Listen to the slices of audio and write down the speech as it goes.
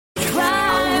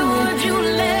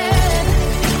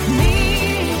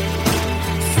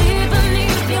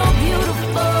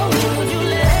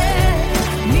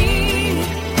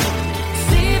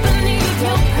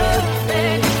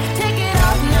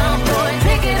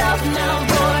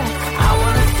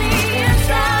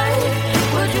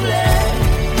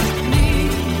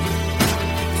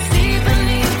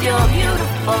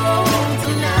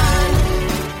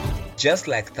Just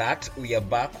like that, we are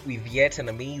back with yet an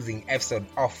amazing episode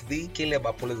of the Caleb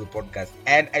Apollos podcast.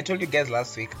 And I told you guys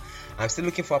last week, I'm still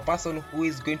looking for a person who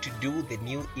is going to do the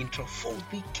new intro for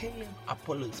the Caleb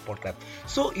Apollos podcast.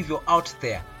 So if you're out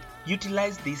there,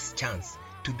 utilize this chance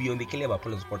to be on the Caleb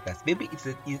Apollos podcast. Maybe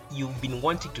you've been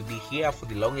wanting to be here for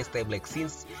the longest time, like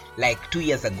since 2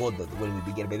 years ago when we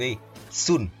began. By the way,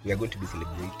 soon we are going to be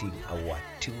celebrating our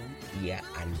 2-year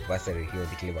anniversary here on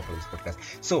the Caleb Apollos podcast.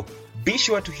 So be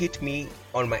sure to hit me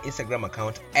on my Instagram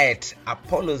account at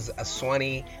Apollos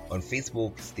Aswani. On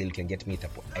Facebook, still can get me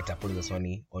at Apollos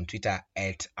Aswani. On Twitter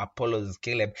at Apollos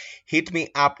Caleb. Hit me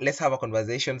up. Let's have a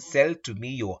conversation. Sell to me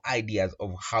your ideas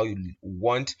of how you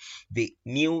want the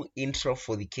new intro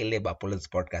for the Caleb Apollos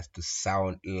podcast to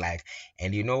sound like.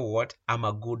 And you know what? I'm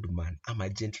a good man. I'm a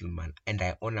gentleman, and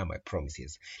I honor my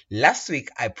promises. Last week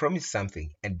I promised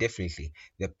something, and definitely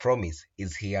the promise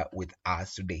is here with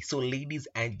us today. So ladies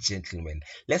and gentlemen,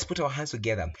 let's put our hands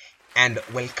together and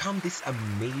welcome this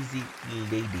amazing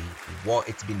lady. Well,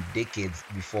 it's been decades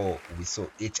before we saw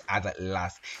each other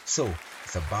last, so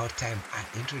it's about time I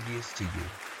introduce to you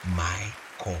my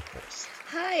co-host.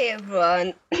 Hi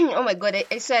everyone. Oh my god,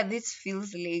 I swear this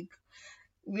feels like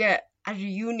we are a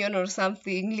reunion or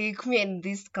something. Like me and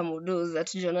this Kamodos that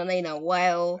Jonana in a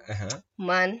while.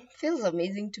 Man, feels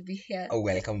amazing to be here. Oh,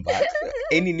 welcome back.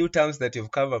 Any new terms that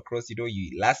you've come across?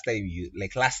 Last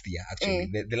year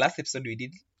actually. The last episode we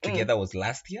did together was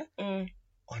last year.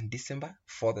 On December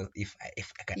 4th, if I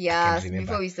can remember.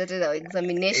 Before we started our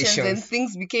examinations and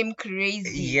things became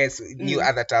crazy. Yes, new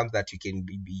other terms that you can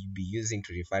be using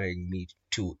to referring me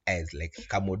to as like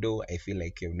Kamodo. I feel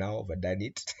like you've now overdone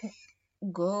it.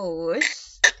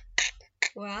 Gosh.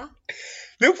 Wow.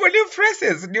 Look for new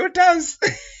phrases, new terms.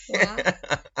 Wow.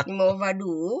 You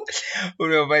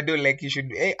overdo, like you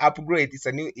should upgrade. It's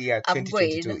a new year,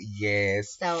 2022.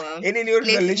 Yes. Sawa. Any new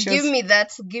resolutions? Give me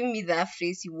that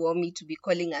phrase you want me to be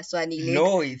calling Aswani. Like,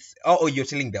 no, it's you're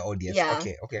telling the audience. Yeah.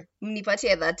 Okay.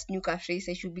 Mnipatie that new phrase.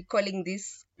 I should be calling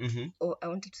this. Oh, I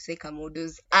wanted to say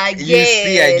Kamodos again. You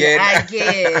see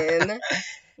again.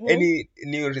 Any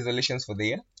new resolutions for the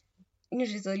year? New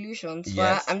resolutions.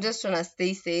 Yes. I'm just trying to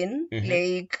stay sane. To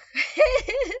be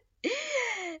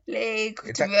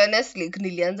honest,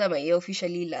 nilianza my year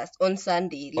officially on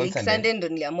Sunday. Sunday ndo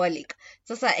niliamua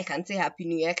sasa I can say Happy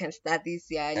New Year, I can start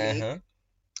this year.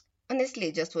 Honestly,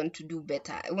 I just want to do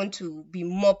better. I want to be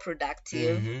more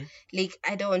productive.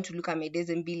 I don't want to look at my days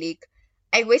and be like,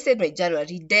 I wasted my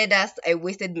January. Dead ass, I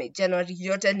wasted my January.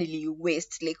 Yote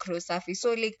waste Rosafi.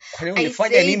 So I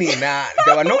said,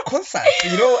 there were no concerts.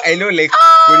 I know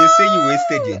when you say you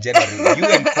wasted your January, you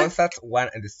and concerts one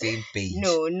and the same page.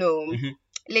 No.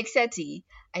 Sati,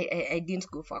 I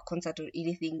didn't go for a concert or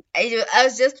anything. I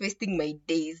was just wasting my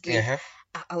days.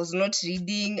 I was not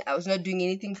reading. I was not doing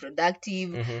anything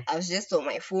productive. I was just on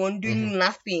my phone doing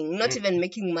nothing, not even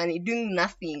making money, doing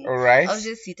nothing. All right. I was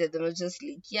just seated and I was just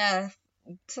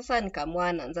sasa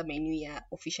nikamwa naanza my new year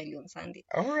officially on Sunday.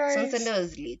 All right. So on Sunday I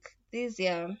was this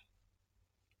year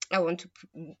I want to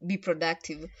be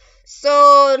productive.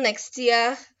 So next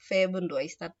year, February, do I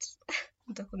start?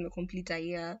 I'm complete a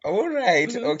year. All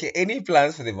right. Okay. Any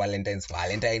plans for the Valentine's?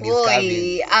 Valentine is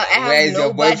coming. I have Where is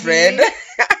your boyfriend?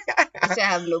 I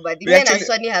have nobody. Me and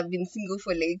Aswani have been single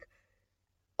for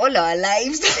all our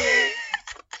lives.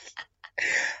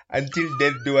 Until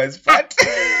death do us part.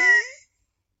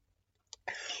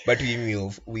 But we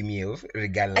move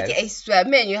regardless. Okay, I swear,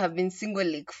 me and you have been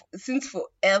single since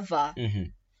forever.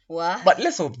 Wow. But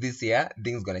let's hope this year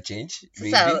things gonna change.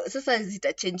 Sasa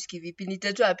zita change kivipi?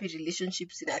 Nitatoa happy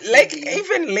relationships in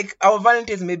even our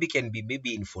Valentine's maybe can be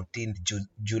in 14th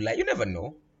July. You never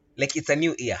know. It's a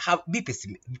new year.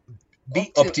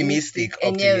 Be optimistic.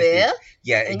 Anyway,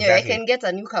 yeah, exactly. I can get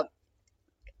a new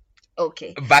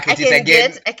Okay.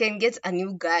 I can get a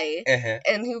new guy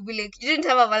and he'll be like, you didn't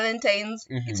have a Valentine's.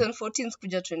 It's on 14th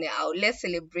kuja tuende out. Let's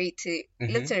celebrate it.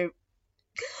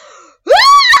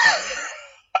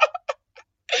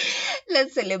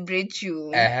 Let's celebrate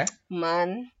you,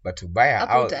 man. But to buy her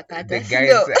out, the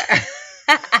guys,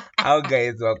 our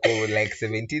guys wako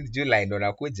 17th July ndo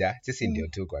nakuja. Sisi ndio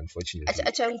tuko, unfortunately.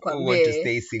 Acha we want to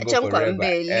stay single forever.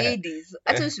 Ladies,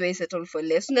 acha usiwe settle for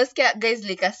less. Unasikia guys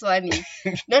like Aswani.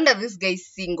 None of this guy is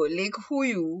single. Who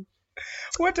you?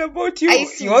 What about you?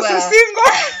 You also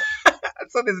single?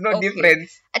 So there's no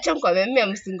difference. Acha mkwambie,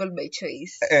 I'm single by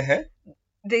choice.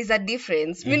 There's a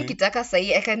difference. Me nikitaka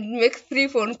sahi, I can make 3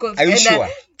 phone calls. Are you sure?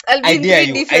 I'll be I in dare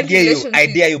 3 you. different I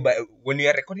dare you. But when we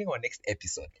are recording our next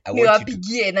episode, I want you to...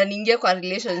 niwapigie na niingie kwa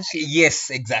relationship. Yes,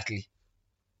 exactly.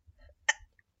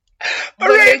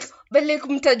 But like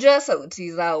mtajua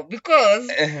sauti zao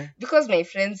because my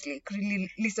friends like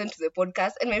really listen to the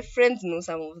podcast and my friends know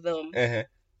some of them.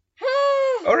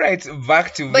 All right,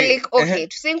 back to but like okay,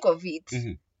 to think of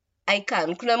it, I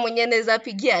can. Kuna mwenye anaweza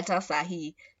pigia hata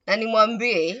sahi na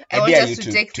nimwambie I want us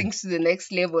to take things to the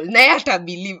next level. Naye hata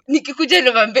believe. Nikikuja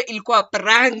nimwambie ilikuwa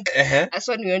prank.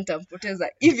 Aswa niwenta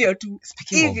mpoteza. Hivyo tu.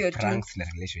 Speaking of pranks in a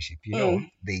relationship, you know,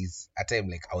 there is a time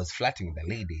like I was flirting with a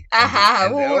lady.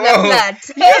 Una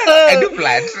flirt. Yeah, I do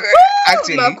flirt.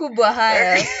 Actually. Makubwa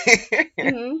haya.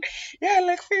 Yeah,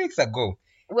 like 4 weeks ago.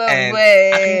 Well, and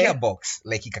I can get a box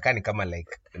like ikakani kama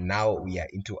like now we are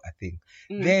into a thing.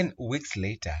 Then weeks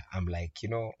later I'm like, you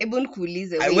know,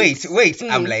 wait.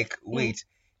 I'm like, wait,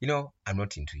 you know, I'm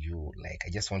not into you. Like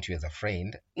I just want you as a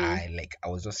friend. I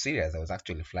was not serious. I was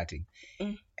actually flirting.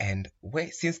 And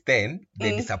since then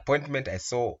the disappointment I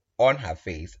saw on her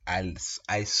face,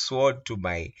 I swore to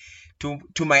my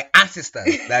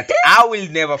ancestors that I will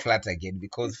never flirt again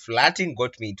because flirting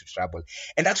got me into trouble.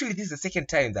 And actually this is the second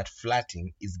time that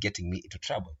flirting is getting me into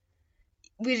trouble.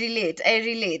 We relate. I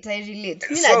relate.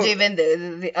 So, even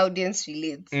the audience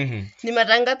relates. Ni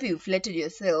mara ngapi you flirted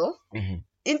yourself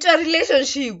into a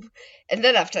relationship and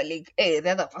then after like the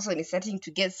other person is starting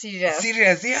to get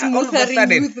serious, yeah, all of a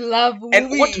sudden with love. And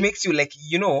what makes you like,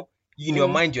 you know, in your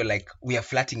mind you're like, we are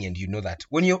flirting, and you know that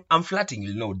when I'm flirting,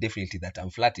 you know definitely that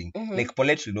I'm flirting. Like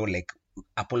Paulette, you know, like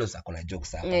Apollo's akona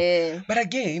jokes up. But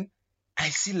again, I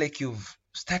see like you've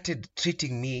started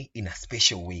treating me in a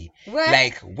special way. What?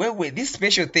 Like where were these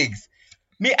special things?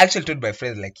 Me actually told my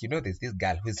friends, like, you know, there's this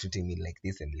girl who's treating me like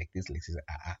this and like this, like this.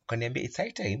 It's high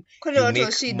time you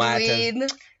make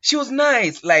matters. She was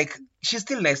nice, like she's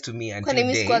still nice to me until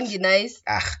today. Nice.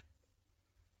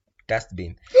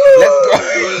 Dustbin. Let's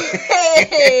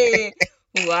go.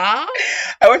 Wow.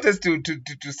 I want us to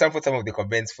sample some of the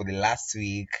comments for the last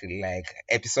week like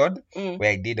episode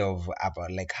where I did of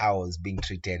about like how I was being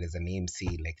treated as an MC,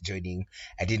 like joining.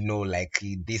 I didn't know like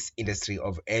this industry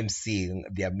of MCing,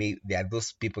 there are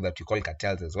those people that you call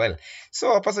cartels as well.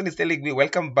 So a person is telling me,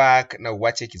 welcome back. Now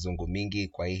wache kizungu mingi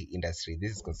kwa hii industry.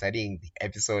 This is concerning the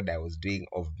episode I was doing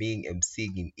of being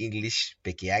MCing in English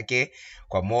peke yake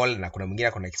kwa mall, na kuna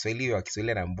mwingine kuna Kiswahili wa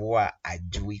Kiswahili anambua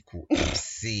ajui ku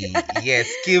MC. Yes,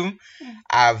 Kim,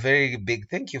 a very big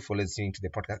thank you for listening to the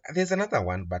podcast. There's another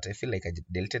one, but I feel like I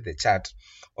deleted the chat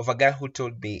of a guy who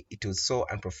told me it was so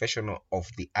unprofessional of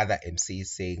the other MC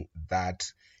saying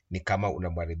that ni kama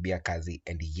unamwaribia kazi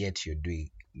and yet you're doing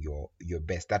your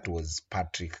best. That was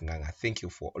Patrick Nganga. Thank you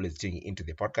for always tuning into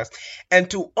the podcast. And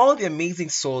to all the amazing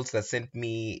souls that sent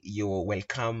me your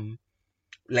welcome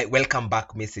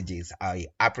back messages, I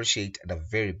appreciate and a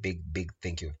very big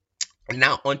thank you.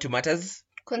 Now on to matters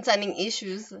concerning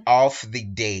issues of the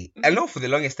day. I know for the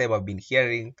longest time I've been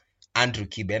hearing Andrew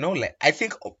Kibe. I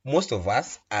think most of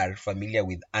us are familiar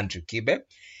with Andrew Kibe,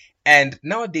 and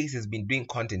nowadays he's been doing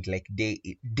content like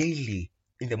daily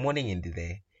in the morning and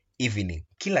the evening.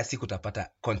 Kila siku utapata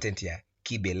content ya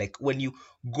Kibe. Like when you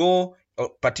go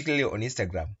particularly on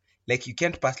Instagram, like you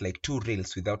can't pass like 2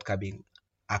 reels without coming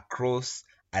across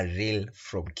a reel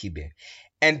from Kibe.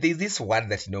 And there's this word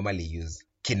that he normally use,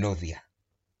 Kenothia.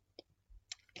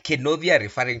 Kenothia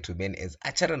referring to men as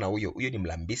achana na huyo ni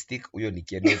mlambistic, huyo ni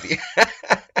Kenothia.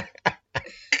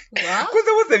 Because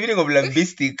what's the meaning of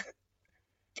lambistic?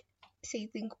 So you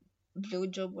think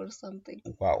blowjob or something?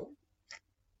 Wow.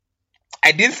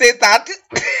 I didn't say that.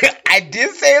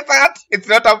 It's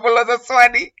not Apollo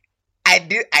Zaswani.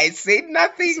 I said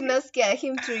nothing. So not scare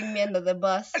him throwing me under the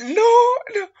bus. No.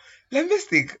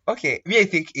 Lambistic. Okay. Me I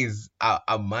think is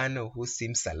a man who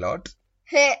seems a lot.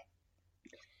 Hey.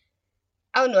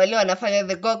 I don't know, wale wanafanya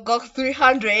the Gok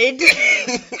 300.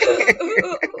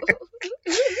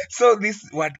 So this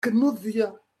word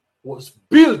Kenothia was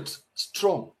built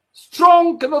strong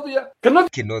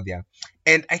Kenothia.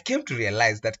 And I came to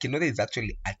realize that Kenothia is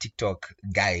actually a TikTok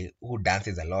guy who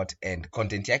dances a lot, and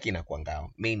content yake inakuanga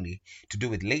mainly to do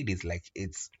with ladies. Like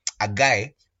it's a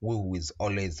guy who is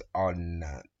always on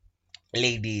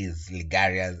ladies,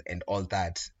 ligarias and all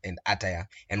that, and attire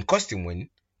and costume when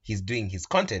he's doing his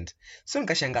content. So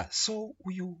nikashanga, so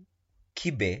huyu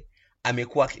Kibe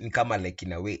amekuwa ni kama like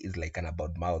in a way is like an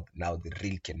about mouth now, the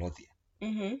real Kenothia.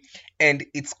 And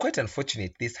it's quite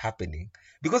unfortunate this happening,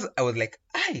 because I was like,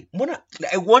 I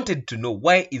wanted to know,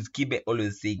 why is Kibe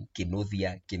always saying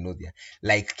Kenothia?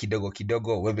 Like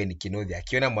kidogo wewe ni Kenothia.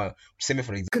 Kiona tuseme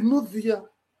for Kenothia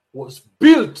was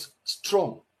built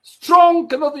strong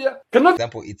Kenothia. For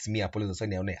example, it's me, Apollo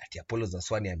Zaswani, aone ati Apollo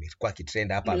Zaswani amekuwa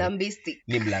kitrend hapa.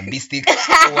 Ni mlambistic.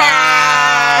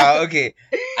 Wow, okay.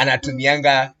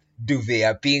 Anatumianga duvet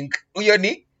ya pink. Huyo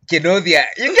ni Kenodia.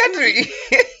 You get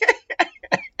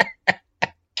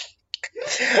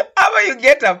How you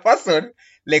get a person,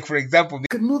 like for example,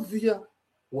 Kenodia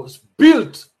was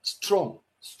built strong.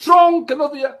 Strong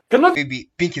Kenodia. Maybe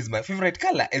pink is my favorite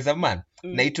color as a man.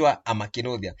 Naitwa ama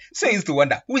Kenodia. So I used to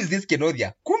wonder, who is this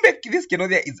Kenodia? Kumbe this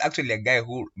Kenodia is actually a guy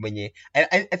who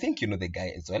I think you know the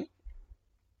guy as well.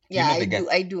 Yeah,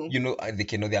 I do. You know the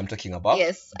Kenodia I'm talking about?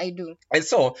 Yes, I do. And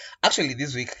so actually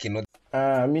this week Kenodia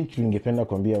mimi ningependa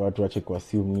kuambia watu wache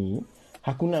kuassume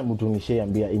hakuna mtu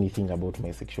nishaambia anything about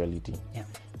my sexuality. Yeah.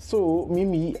 So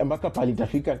mimi mpaka pale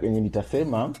itafika kwenye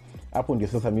nitasema hapo ndio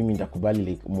sasa mimi nitakubali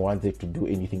like mwanze to do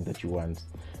anything that you want.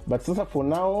 But sasa for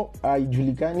now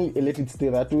haijulikani, let it stay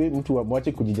that way, mtu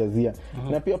amwache kujijazia.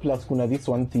 Na pia plus kuna this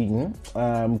one thing,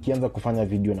 mkianza kufanya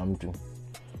video na mtu,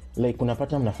 like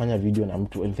unapata mnafanya video na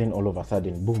mtu and then all of a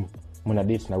sudden boom, mna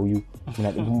date na huyu,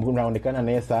 mnaonekana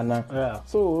naye sana. Yeah.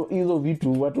 So hizo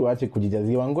vitu watu waache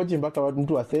kujijazia, wangoje mpaka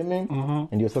mtu aseme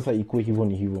ndio sasa ikuwe hivyo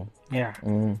ni hivyo. Yeah.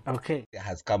 Okay.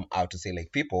 has come out to say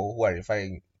like people who are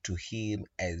referring to him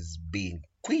as being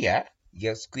queer,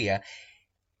 yes, queer,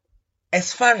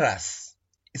 as far as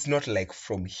it's not like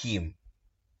from him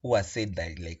who has said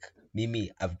that like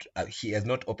Mimi, he has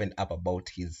not opened up about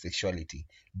his sexuality.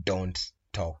 Don't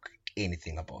talk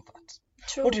anything about that.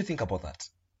 True. What do you think about that?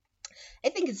 I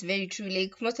think it's very true.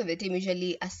 Like most of the time,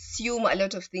 usually assume a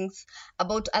lot of things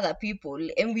about other people,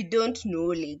 and we don't know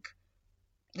like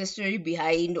the story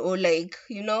behind, or like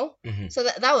Mm-hmm. So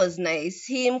that was nice.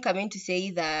 Him coming to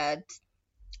say that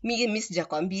me Miss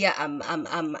Jakwambia,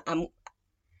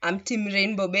 I'm Team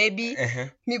Rainbow Baby. Uh-huh.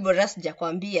 Mi bora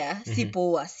sijakwambia,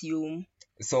 sipo assume.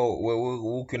 So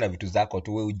ukiona vitu zako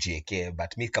tu wewe ujieke,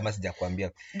 but mi kama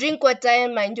sijakwambia. Drink water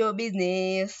and mind your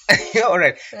business. All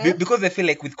right. Because I feel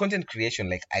like with content creation,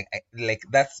 like I like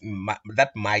that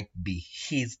might be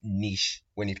his niche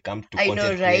when it comes to content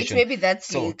creation. I know, right? Creation. Maybe that's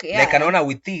so, like, yeah. Like anaona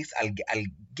with this,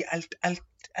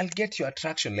 I'll get your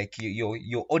attraction, like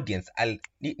your audience.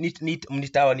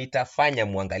 Nitafanya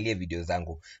muangalie video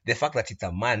zangu. The fact that it's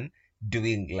a man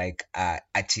doing like a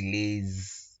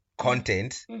Chile's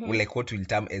content, like what we'll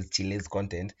term as Chile's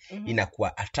content,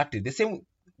 inakuwa attractive. The same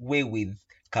way with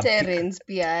Terrence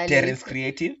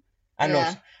Creative. And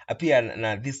not appear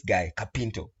na this guy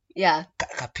Capinto. Yeah.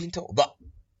 Capinto.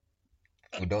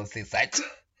 We don't say such.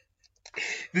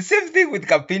 The same thing with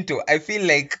Capinto. I feel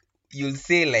like you'll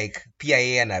say like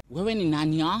PIA and wewe ni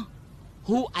nani?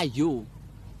 Who are you?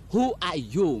 Who are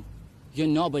you? You're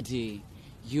nobody.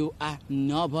 You are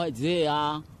nobody.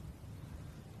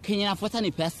 Kenya nafuata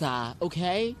ni pesa,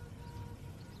 okay?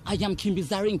 I am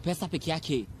kimbizaring pesa peke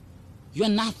yake. You're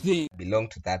nothing. Belong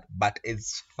to that, but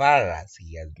as far as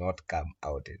he has not come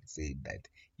out and said that,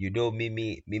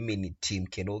 Mimi ni Team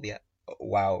Kenodia.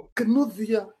 Wow.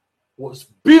 Kenodia was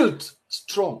built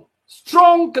strong.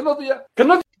 Strong Kenodia.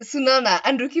 Sunana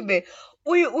Andrew Kibe.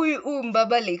 Uyu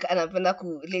mbaba like anapenda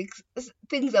ku like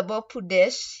things about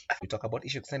Pudesh. We talk about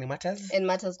issues concerning matters. And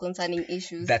matters concerning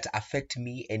issues that affect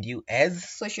me and you as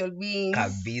social beings.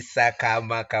 Kabisa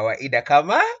kama kawaida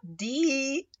kama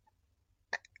D.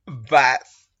 But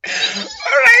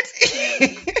all right.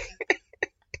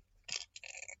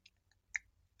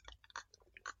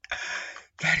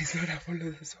 That is not a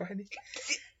follow this one.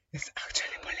 It's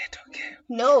actually Boleto, okay?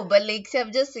 No, but like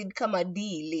I've just said kama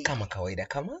D. Like, kama kawaida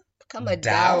kama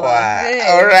dawa. Hey.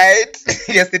 All right.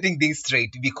 You're setting things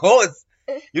straight because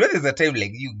there's a time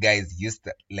like you guys used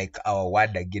like our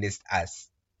word against us.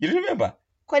 You remember?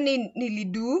 Kwani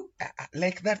nilidu?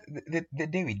 Like that the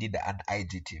day we did at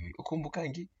IGTV.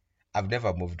 Ukumbukangi? I've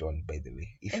never moved on, by the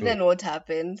way. Then what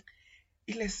happened?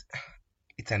 It's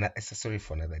a story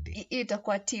for another day.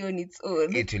 Itakuwa tea on its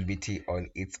own. It will be tea on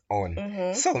its own.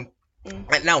 Mm-hmm. So,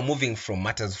 now moving from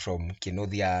matters from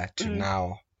Kenodia to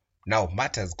now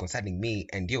matters concerning me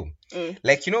and you.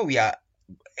 Like, we are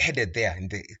headed there in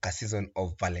the season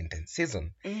of Valentine's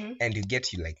season. And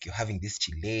you're having this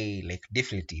Chile, like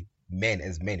definitely men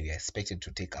we are expected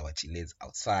to take our Chiles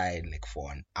outside, like for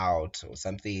an out or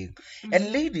something.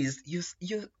 And ladies, you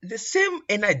the same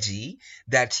energy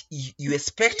that you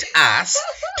expect us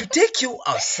to take you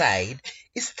outside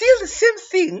is still the same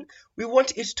thing. We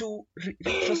want it to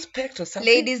retrospect or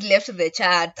something. Ladies left the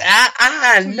chat.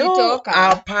 No,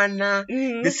 apana.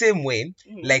 The same way,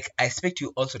 like I expect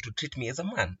you also to treat me as a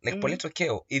man. Like Poleto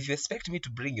Keo, if you expect me to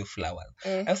bring you flowers,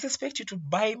 I also expect you to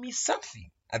buy me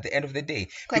something at the end of the day.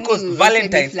 Because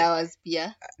Valentine's flowers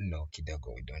pia. No,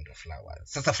 kidogo, we don't do flowers.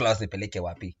 Sasa flowers nipeleke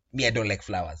wapi? Me, I don't like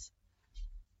flowers.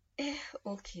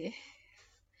 Okay.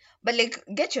 But like,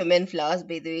 get your men flowers,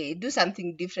 by the way. Do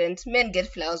something different. Men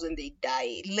get flowers when they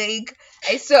die. Like,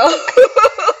 I saw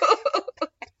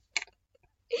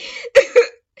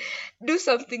Do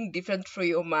something different for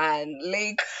your man.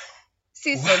 Like,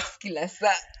 see socks kila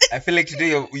saa. I feel like today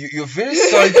you're very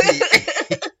salty.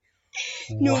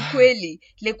 Ni ukweli.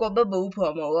 Like wababa upo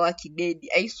wa mawawa kidedi.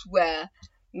 I swear.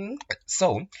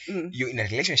 So, you're in a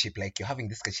relationship, like you're having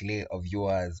this kachile of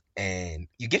yours, and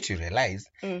you get to realize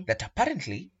that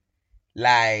apparently,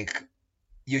 like,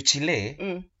 your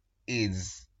chile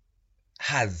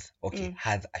has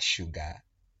a sugar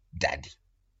daddy.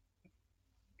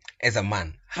 As a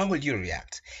man, how will you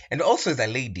react? And also as a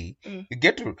lady, you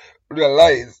get to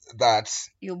realize that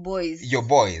your boys,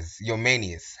 your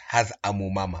manis has a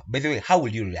mumama. By the way, how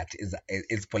will you react?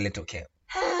 Is Paulette okay?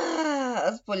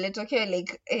 As Paulette okay,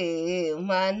 like,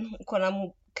 man,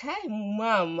 kona kai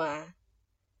mumama.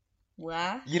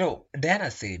 Wa? You know,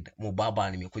 Diana said, Mubaba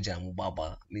nimekuja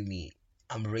mubaba. Mimi,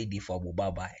 I'm ready for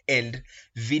mubaba. And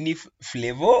Vinny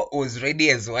Flavor was ready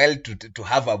as well to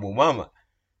have a mumama.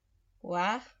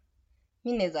 Wa?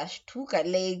 Mi neza shtuka,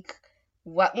 like,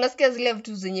 unasikia zile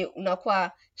vitu zenye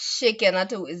unakuwa shaken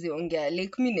hata uwezi ongea.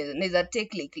 Like, mi neza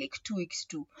take like 2 weeks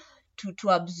to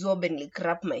absorb and like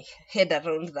wrap my head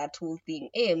around that whole thing.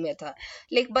 Meta.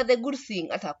 Like, but the good thing,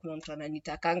 hata kuna mtu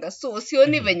ananitakanga. So,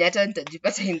 sioni venye hata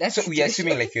nitajipata in that situation. So, we are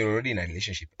assuming like you're already in a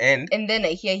relationship. And then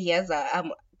I hear he has a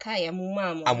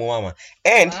mumama. A mumama.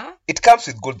 And it comes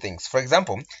with good things. For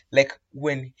example, like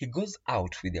when he goes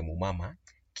out with the mumama,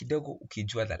 kidogo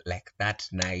ukijua that like that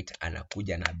night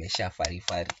anakuja na besha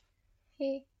farifari.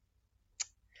 Hey.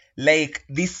 Like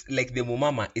this, like the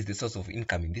mumama is the source of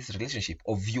income in this relationship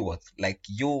of yours, like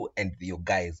you and your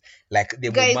guys. Like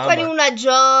the guys, mumama. Kwani una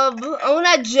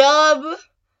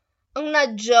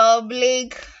job,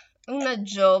 like una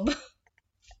job.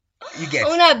 You get.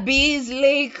 Una bees,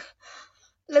 like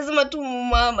lazima tu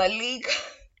mumama, like.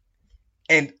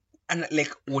 And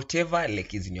like whatever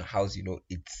like is in your house, you know,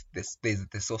 it's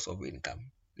the source of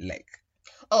income. Like,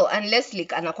 unless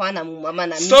like anakuwa na mumama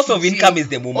na source of income is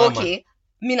the mumama. Okay,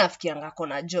 mi nafikirianga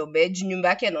kona job, nyumba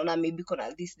yake naona maybe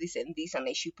kona this and this,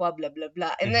 anaishi poa blah blah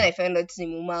blah, and then I find out ni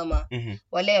mumama.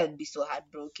 Wale I would be so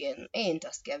heartbroken.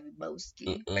 Nitasikia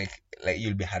vibauski. Like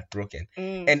you'll be heartbroken.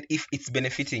 And if it's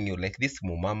benefiting you, like this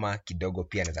mumama kidogo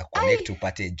pia anaweza connect to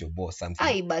upate job or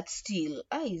something. But still,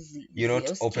 you're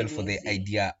not open for the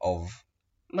idea of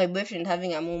my boyfriend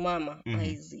having a mumama.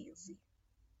 Easy.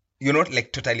 You're not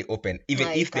like totally open, even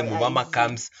if the mumama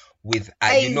comes with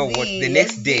you know what, the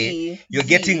next day you're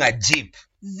getting a jeep.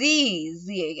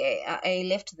 I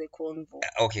left the convo.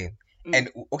 Okay. And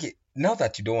okay, now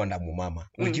that you don't want a mumama,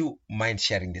 would you mind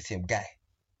sharing the same guy?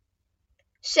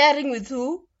 Sharing with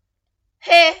who?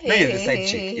 Hey, no, you're the side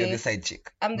chick. You're the side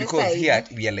chick. I'm the because side. Here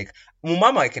we are like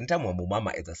mumama. I can tell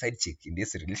mumama is a side chick in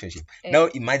this relationship. Now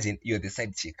imagine you're the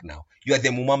side chick. Now you are the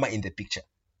mumama in the picture.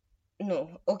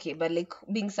 No, okay, but like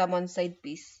being someone's side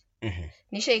piece.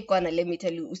 Nishaikuwa na, let me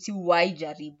tell you, usiwai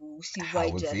jaribu.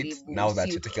 Now that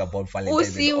you're talking about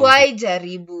Valentine's. Usiwai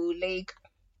jaribu, like,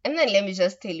 and then let me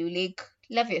just tell you, like,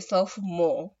 love yourself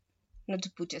more, not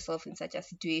to put yourself in such a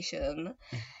situation.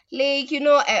 Like, you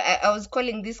know, I was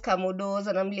calling these Kamodos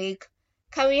and I'm like,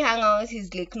 can we hang out?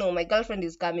 He's like, no, my girlfriend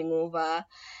is coming over.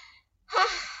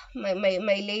 my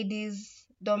ladies,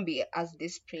 don't be as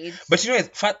desperate. But you know,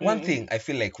 one thing I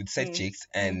feel like with side chicks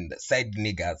and side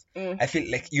niggas, I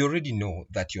feel like you already know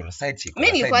that you're a side chick.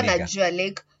 Mimi nilikuwa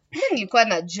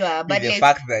najua, but the like,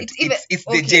 fact that it's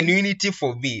the genuinity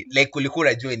for me, like ulikuwa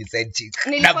unajua ni side chick.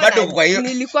 Na bado kwa hiyo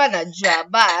nilikuwa najua,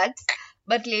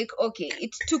 but like, okay,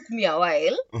 it took me a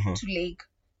while to like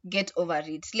get over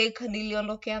it. Like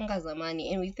niliondokeanga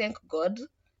zamani, and we thank God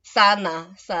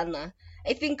sana.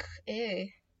 I think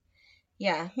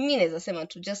yeah, mi naweza sema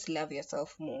to just love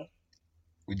yourself more.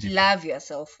 Love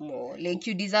yourself more. Like,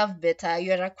 you deserve better.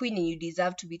 You are a queen and you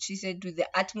deserve to be treated with the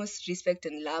utmost respect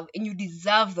and love, and you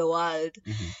deserve the world.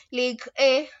 Like,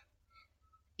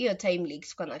 your time, like,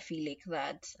 gonna feel like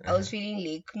that. I was feeling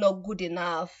like not good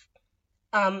enough.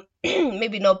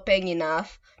 Maybe not paying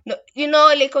enough. No, you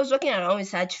know, like I was walking around with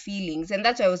such feelings, and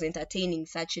that's why I was entertaining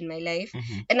such in my life.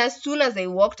 And as soon as I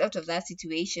walked out of that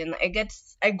situation,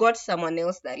 I got someone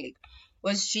else that like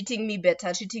was treating me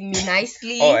better, treating me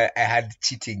nicely. I had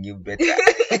cheating you better.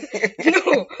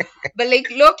 No, but like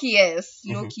low-key, yes.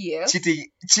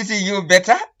 Cheating you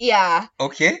better? Yeah.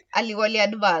 Okay. Aliwali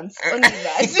advance. Only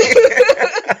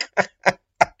that.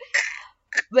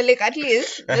 But like at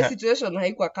least the situation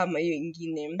haikuwa kama hiyo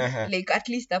ingine. Like at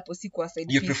least hapo sikuwa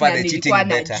side. You prefer the cheating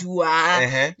better.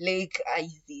 Najua. Like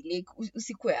easy. Like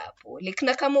usikue hapo. Like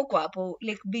na kama uko hapo,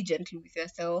 like be gentle with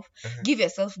yourself. Give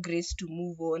yourself grace to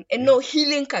move on. And no,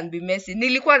 healing can be messy.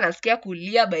 Nilikuwa nasikia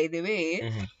kulia, by the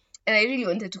way. and I really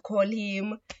wanted to call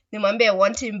him. Nimwambie I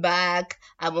want him back.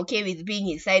 I'm okay with being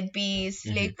his side piece.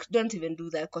 Like, don't even do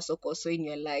that koso in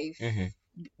your life.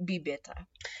 Be better.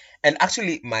 And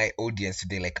actually, my audience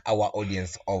today, like our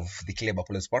audience of the Caleb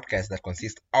Apollos podcast that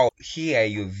consists of, hear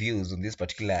your views on this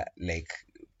particular like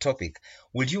topic.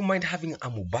 Would you mind having a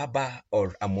mubaba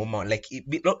or a mama? Like,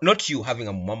 not you having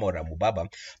a mama or a mubaba,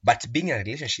 but being in a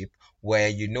relationship where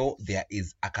you know there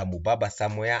is a kamubaba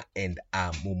somewhere and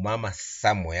a mumama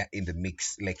somewhere in the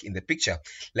mix, like in the picture.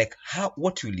 Like,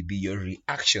 what will be your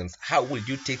reactions? How will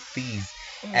you take these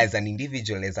as an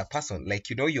individual, as a person? Like,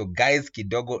 you know, your guys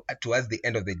kidogo towards the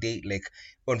end of the day, like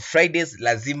on Fridays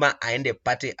lazima aende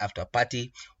party after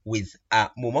party with a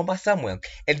mumama somewhere.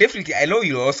 And definitely I know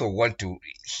you also want to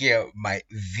hear my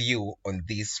view on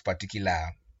this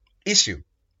particular issue.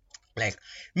 Like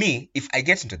me, if I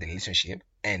get into the relationship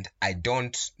and I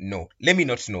don't know, let me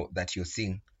not know that you're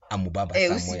seeing a mubaba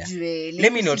somewhere.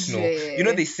 Let me not know. You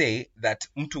know, they say that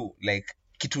mtu like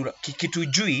kitu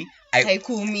jui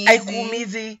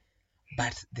haikuumizi,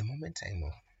 but the moment I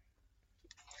know,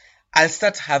 I'll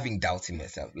start having doubts in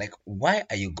myself. Like, why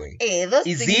are you going? Is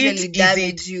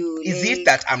it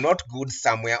that I'm not good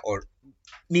somewhere, or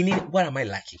what am I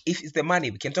lacking? If it's the money,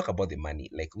 we can talk about the money.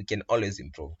 Like, we can always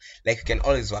improve. Like, we can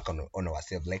always work on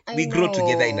ourselves. Like, we grow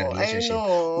together in a relationship.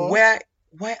 Why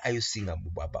are you seeing a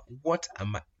mubaba? What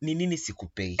am I? Nini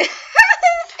sikupei?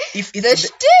 If it's the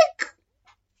shtick.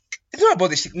 It's not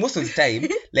about the shtick. Most of the time,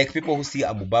 like people who see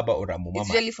a mubaba or a mumama, it's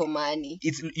usually for money.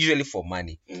 It's usually for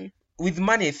money. With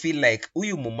money, I feel like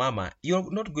uyu mumama,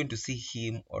 you're not going to see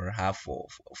him or her for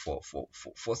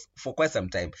quite some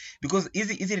time, because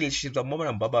easy relationships of mama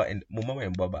and baba and mumama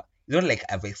and baba, it's not like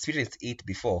I've experienced it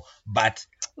before, but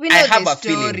we know I have a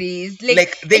stories. Feeling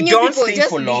like they don't stay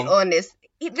for long. Be honest.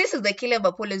 This is the Caleb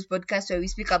Apollos podcast where we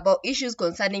speak about issues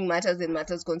concerning matters and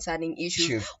matters concerning issues.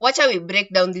 Sure. Watch how we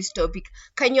break down this topic.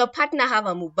 Can your partner have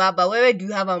a mubaba? Where do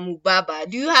you have a mubaba?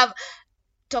 Do you have?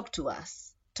 Talk to us.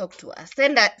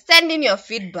 Send in your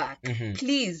feedback,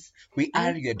 please. We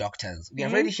are your doctors. We are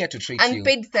ready here to treat you.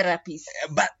 Unpaid therapists.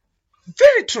 But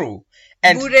very true.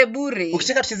 And bure.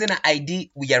 Ukitaka tucheze na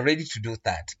ID, we are ready to do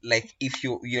that. Like, if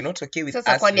you're not okay with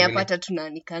sasa us, kwani hapa hata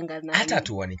tunanikanga nani? Hata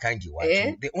tuwanikangi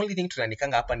watu. The only thing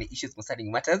tunanikanga hapa ni issues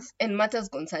concerning matters. And matters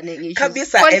concerning issues.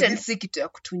 Kabisa, content si kitu ya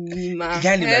kutunyima.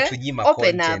 Yani unatunyima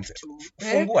content.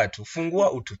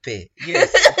 Fungua utupe.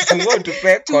 Yes. Fungua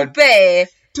utupe content.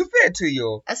 To pay to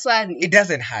you. Aswani. It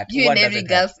doesn't hurt. You in every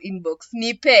girl's inbox.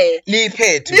 Nipe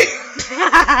to.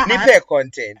 Nipe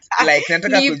content. Like,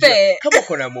 nataka kama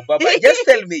kuna mubaba, just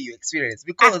tell me your experience,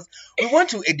 because we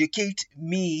want to educate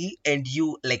me and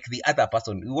you, like the other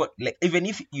person. We want, like, even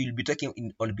if you'll be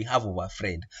talking on behalf of our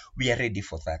friend, we are ready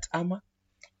for that. Ama?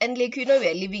 And like, you know, we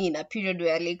are living in a period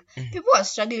where like people are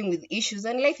struggling with issues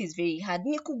and life is very hard.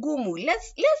 Ni kugumu.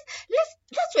 That's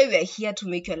why we are here, to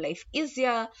make your life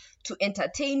easier, to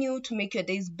entertain you, to make your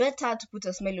days better, to put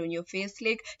a smile on your face.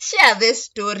 Like, share these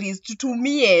stories.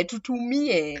 Tutumie.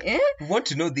 We want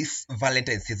to know this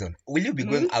Valentine's season. Will you be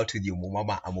going out with your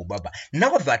mumama and mubaba?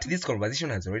 Now that this conversation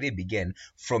has already begun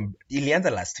from ilianza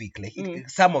last week, like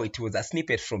somehow it was a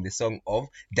snippet from the song of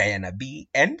Diana B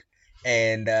and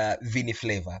Vinny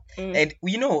Flavor. And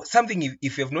you know something,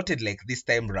 if you've noted, like this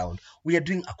time round, we are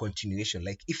doing a continuation.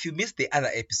 Like, if you missed the other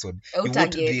episode, you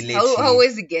won't relate. How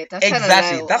is it get?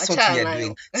 Exactly, that's what we are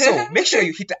doing. So make sure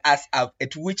you hit us up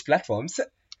at which platforms?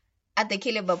 At the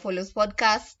Caleb Apollos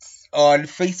podcast. On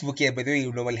Facebook, yeah, by the way,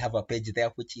 we normally have a page there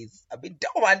which is a bit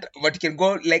dormant, but you can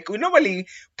go, like, we normally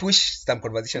push some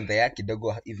conversation there,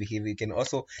 kidogo hivi. You can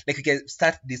also, like, you can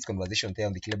start this conversation there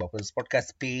on the Caleb Apollos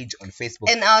podcast page on Facebook.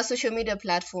 And our social media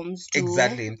platforms too.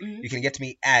 Exactly. You can get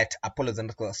me at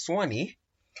Apollos_Swani.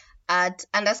 At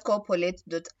 _Paulette,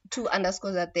 2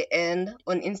 underscores at the end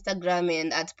on Instagram,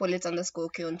 and at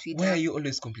Paulette_K on Twitter. Why are you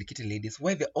always complicated, ladies?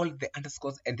 Why all the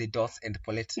underscores and the dots and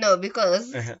Paulette? No,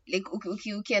 because like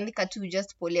ukiandika tu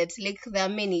just Paulette, like there are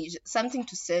many, something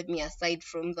to set me aside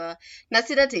from the na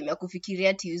sina time ya kufikiria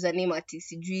ati username ati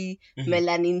sijui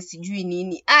melanin sijui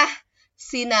nini.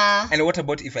 Sina. And what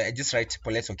about if I just write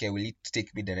Paulette, okay, will it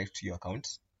take me direct to your account?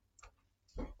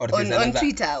 Or on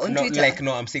Twitter, Twitter. Like,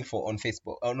 no, I'm saying for on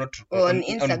Facebook or not on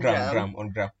Instagram. On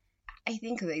Gram. I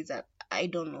think there is a. I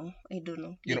don't know.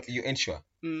 You ain't sure.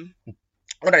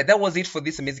 Alright, that was it for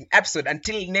this amazing episode.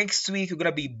 Until next week, we're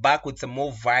gonna be back with some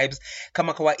more vibes.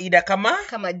 Kama kawaida,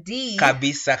 kama D.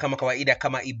 Kabisa, kama kawaida,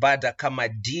 kama ibada, kama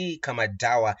D, kama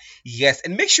dawa. Yes,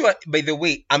 and make sure, by the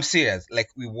way, I'm serious. Like,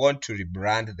 we want to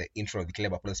rebrand the intro of the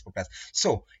Caleb Apollos podcast.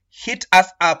 So, hit us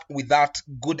up with that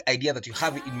good idea that you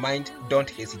have in mind. Don't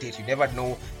hesitate. You never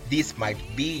know, this might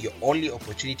be your only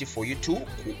opportunity for you to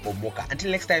kuomoka.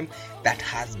 Until next time, that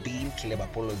has been Caleb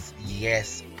Apollo's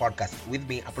Yes podcast with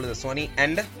me, Apollo Sony,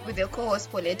 and with your co-host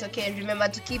Paulette. Okay, and remember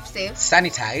to keep safe,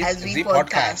 sanitize as we the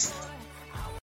podcast.